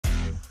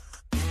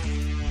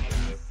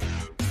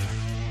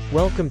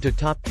Welcome to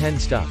Top 10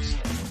 Stuffs.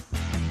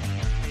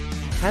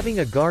 Having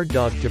a guard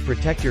dog to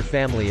protect your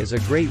family is a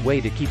great way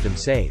to keep them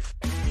safe.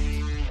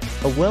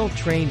 A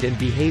well-trained and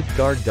behaved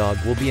guard dog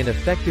will be an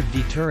effective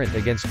deterrent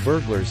against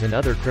burglars and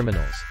other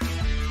criminals.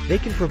 They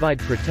can provide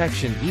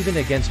protection even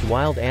against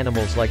wild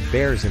animals like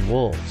bears and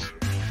wolves.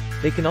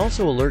 They can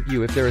also alert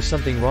you if there is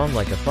something wrong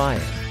like a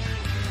fire.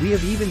 We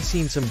have even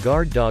seen some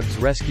guard dogs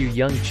rescue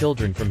young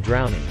children from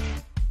drowning.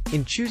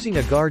 In choosing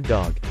a guard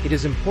dog, it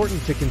is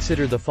important to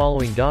consider the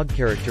following dog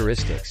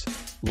characteristics: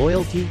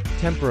 loyalty,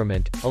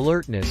 temperament,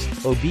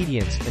 alertness,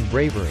 obedience, and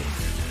bravery.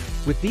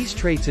 With these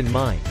traits in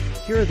mind,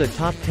 here are the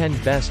top 10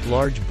 best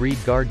large breed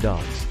guard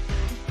dogs.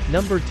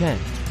 Number 10.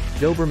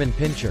 Doberman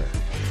Pinscher.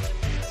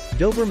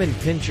 Doberman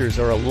Pinschers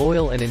are a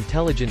loyal and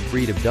intelligent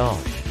breed of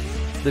dog.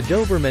 The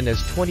Doberman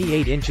is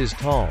 28 inches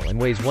tall and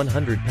weighs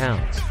 100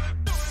 pounds.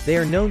 They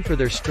are known for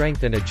their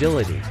strength and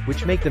agility,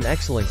 which make them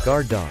excellent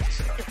guard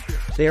dogs.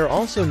 They are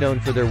also known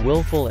for their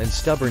willful and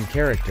stubborn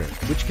character,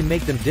 which can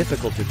make them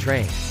difficult to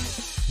train.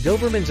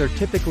 Dobermans are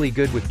typically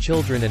good with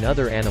children and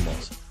other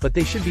animals, but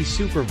they should be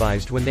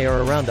supervised when they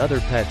are around other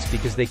pets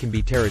because they can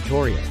be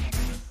territorial.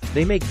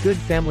 They make good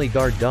family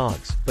guard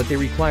dogs, but they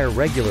require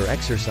regular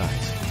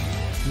exercise.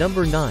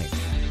 Number 9.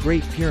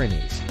 Great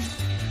Pyrenees.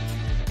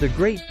 The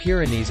Great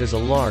Pyrenees is a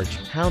large,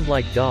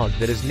 hound-like dog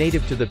that is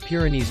native to the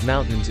Pyrenees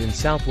Mountains in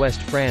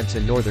southwest France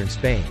and northern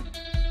Spain.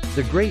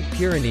 The Great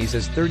Pyrenees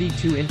is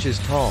 32 inches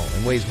tall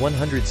and weighs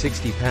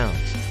 160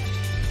 pounds.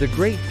 The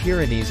Great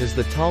Pyrenees is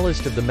the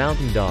tallest of the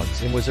mountain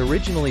dogs and was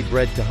originally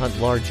bred to hunt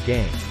large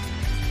game.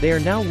 They are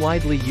now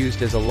widely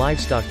used as a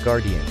livestock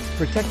guardian,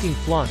 protecting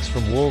flocks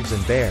from wolves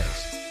and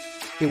bears.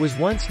 It was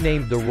once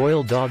named the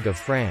Royal Dog of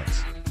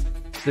France.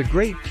 The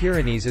Great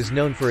Pyrenees is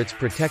known for its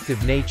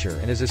protective nature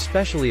and is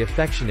especially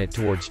affectionate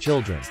towards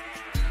children.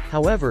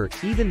 However,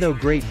 even though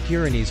Great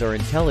Pyrenees are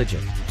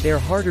intelligent, they are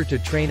harder to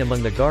train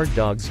among the guard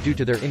dogs due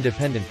to their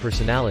independent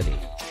personality.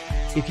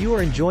 If you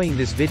are enjoying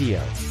this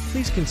video,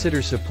 please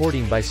consider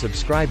supporting by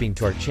subscribing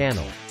to our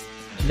channel.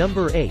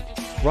 Number 8.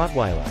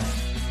 Rottweiler.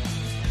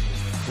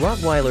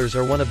 Rottweilers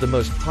are one of the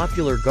most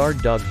popular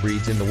guard dog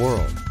breeds in the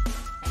world.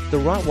 The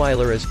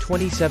Rottweiler is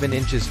 27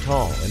 inches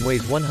tall and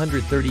weighs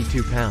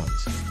 132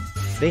 pounds.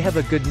 They have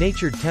a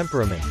good-natured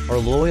temperament, are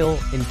loyal,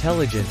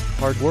 intelligent,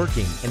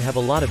 hardworking, and have a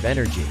lot of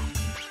energy.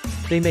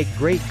 They make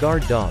great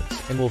guard dogs,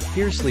 and will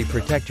fiercely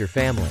protect your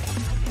family.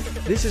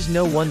 This is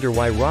no wonder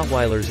why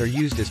Rottweilers are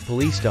used as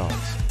police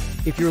dogs.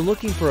 If you're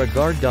looking for a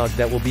guard dog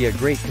that will be a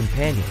great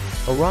companion,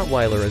 a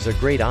Rottweiler is a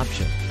great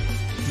option.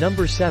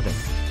 Number 7.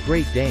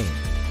 Great Dane.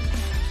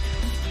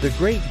 The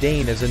Great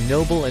Dane is a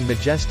noble and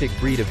majestic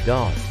breed of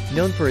dog,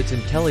 known for its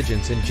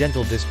intelligence and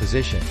gentle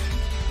disposition.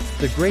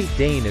 The Great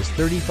Dane is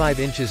 35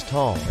 inches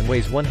tall and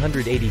weighs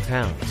 180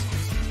 pounds.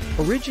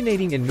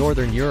 Originating in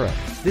northern Europe,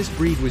 this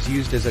breed was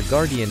used as a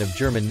guardian of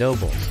German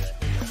nobles.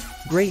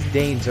 Great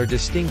Danes are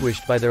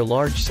distinguished by their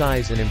large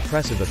size and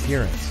impressive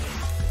appearance.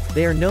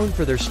 They are known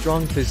for their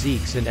strong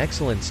physiques and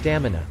excellent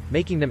stamina,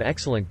 making them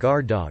excellent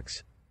guard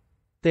dogs.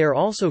 They are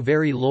also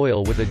very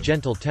loyal with a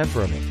gentle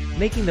temperament,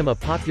 making them a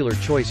popular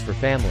choice for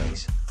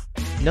families.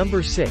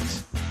 Number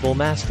 6.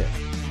 Bullmastiff.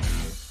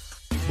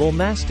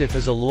 Bullmastiff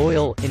is a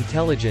loyal,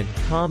 intelligent,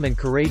 calm and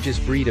courageous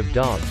breed of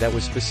dog that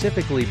was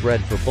specifically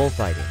bred for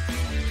bullfighting.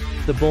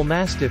 The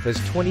Bullmastiff is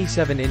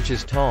 27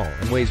 inches tall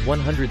and weighs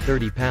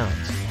 130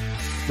 pounds.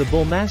 The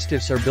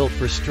Bullmastiffs are built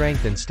for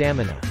strength and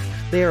stamina.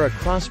 They are a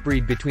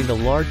crossbreed between the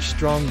large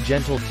strong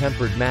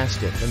gentle-tempered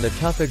Mastiff and the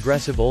tough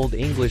aggressive Old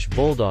English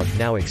Bulldog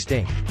now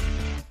extinct.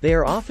 They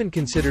are often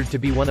considered to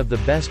be one of the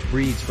best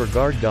breeds for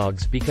guard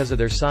dogs because of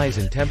their size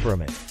and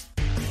temperament.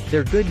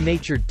 Their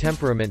good-natured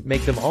temperament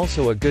make them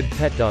also a good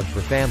pet dog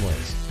for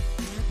families.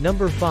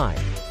 Number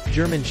 5.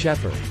 German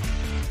Shepherd.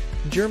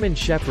 German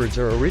Shepherds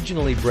are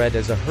originally bred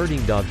as a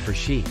herding dog for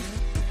sheep.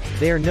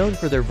 They are known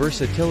for their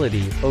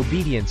versatility,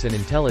 obedience and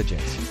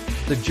intelligence.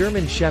 The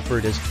German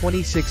Shepherd is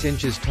 26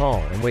 inches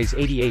tall and weighs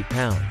 88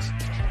 pounds.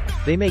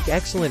 They make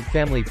excellent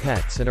family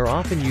pets and are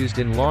often used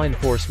in law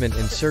enforcement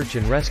and search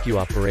and rescue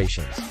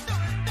operations.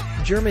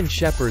 German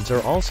Shepherds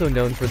are also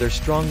known for their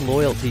strong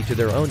loyalty to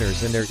their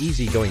owners and their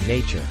easygoing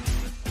nature.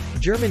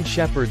 German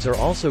Shepherds are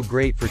also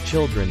great for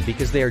children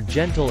because they are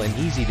gentle and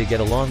easy to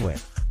get along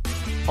with.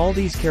 All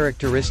these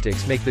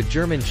characteristics make the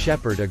German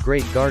Shepherd a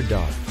great guard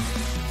dog.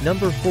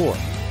 Number 4.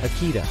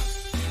 Akita.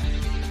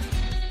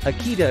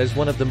 Akita is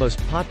one of the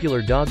most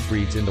popular dog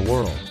breeds in the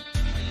world.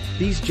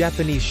 These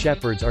Japanese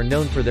Shepherds are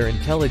known for their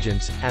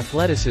intelligence,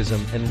 athleticism,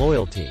 and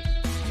loyalty.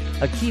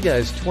 Akita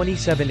is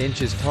 27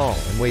 inches tall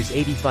and weighs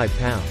 85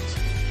 pounds.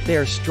 They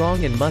are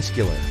strong and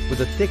muscular, with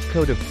a thick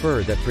coat of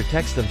fur that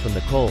protects them from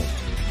the cold.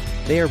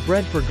 They are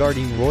bred for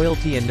guarding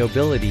royalty and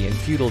nobility in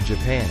feudal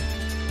Japan.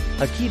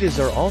 Akitas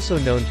are also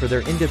known for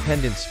their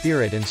independent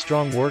spirit and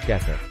strong work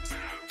ethic.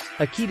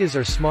 Akitas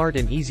are smart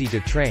and easy to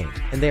train,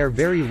 and they are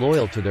very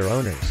loyal to their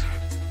owners.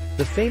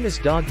 The famous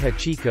dog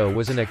Hachiko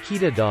was an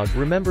Akita dog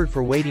remembered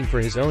for waiting for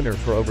his owner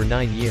for over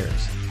 9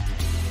 years.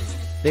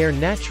 They are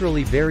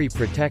naturally very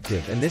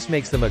protective and this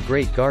makes them a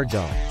great guard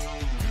dog.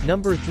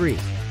 Number 3.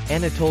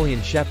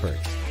 Anatolian Shepherd.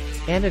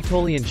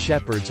 Anatolian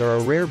Shepherds are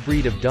a rare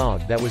breed of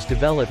dog that was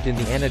developed in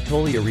the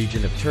Anatolia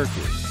region of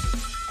Turkey.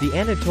 The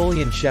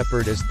Anatolian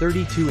Shepherd is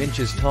 32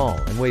 inches tall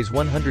and weighs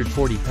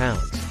 140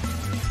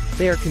 pounds.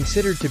 They are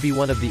considered to be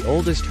one of the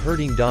oldest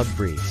herding dog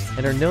breeds,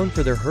 and are known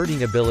for their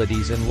herding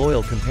abilities and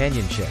loyal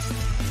companionship.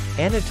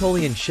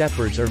 Anatolian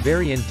Shepherds are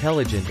very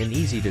intelligent and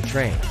easy to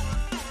train.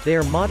 They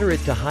are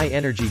moderate to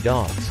high-energy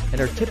dogs,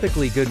 and are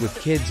typically good with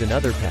kids and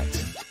other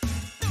pets.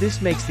 This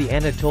makes the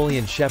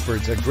Anatolian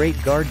Shepherds a great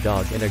guard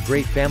dog and a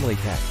great family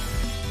pet.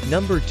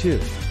 Number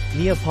 2.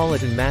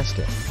 Neapolitan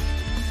Mastiff.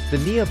 The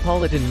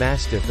Neapolitan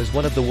Mastiff is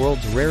one of the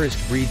world's rarest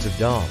breeds of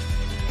dog.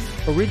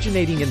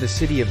 Originating in the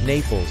city of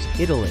Naples,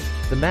 Italy,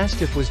 the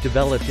Mastiff was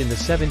developed in the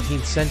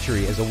 17th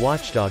century as a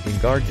watchdog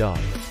and guard dog.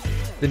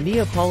 The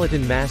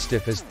Neapolitan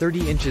Mastiff is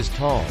 30 inches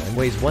tall and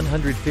weighs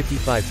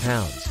 155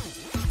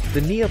 pounds.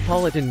 The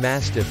Neapolitan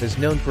Mastiff is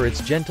known for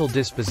its gentle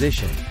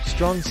disposition,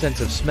 strong sense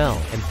of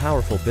smell, and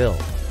powerful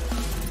build.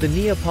 The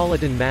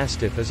Neapolitan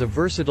Mastiff is a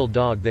versatile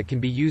dog that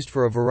can be used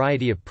for a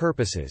variety of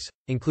purposes,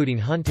 including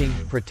hunting,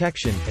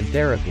 protection, and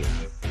therapy.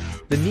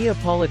 The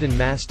Neapolitan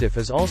Mastiff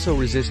is also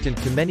resistant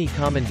to many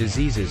common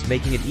diseases,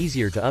 making it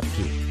easier to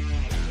upkeep.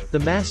 The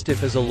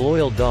Mastiff is a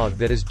loyal dog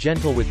that is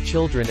gentle with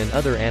children and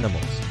other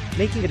animals,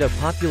 making it a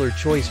popular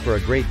choice for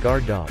a great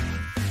guard dog.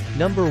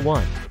 Number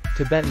 1.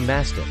 Tibetan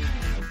Mastiff.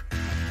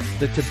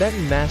 The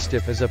Tibetan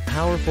Mastiff is a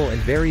powerful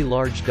and very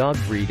large dog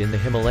breed in the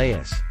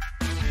Himalayas.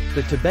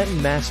 The Tibetan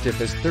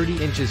Mastiff is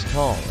 30 inches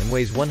tall and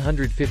weighs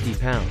 150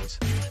 pounds.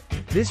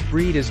 This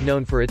breed is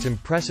known for its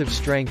impressive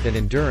strength and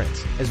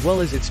endurance, as well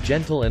as its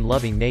gentle and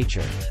loving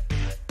nature.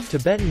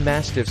 Tibetan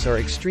Mastiffs are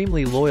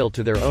extremely loyal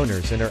to their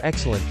owners and are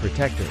excellent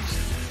protectors.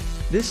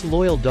 This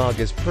loyal dog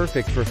is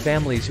perfect for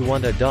families who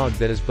want a dog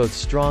that is both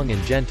strong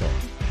and gentle.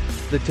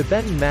 The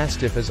Tibetan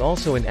Mastiff is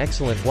also an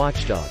excellent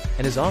watchdog,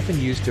 and is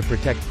often used to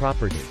protect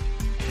property.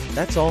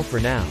 That's all for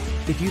now.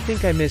 If you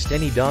think I missed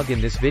any dog in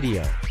this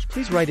video,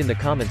 please write in the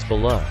comments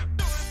below.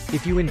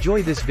 If you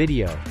enjoy this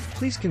video,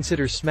 please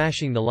consider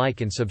smashing the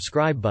like and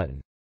subscribe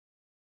button.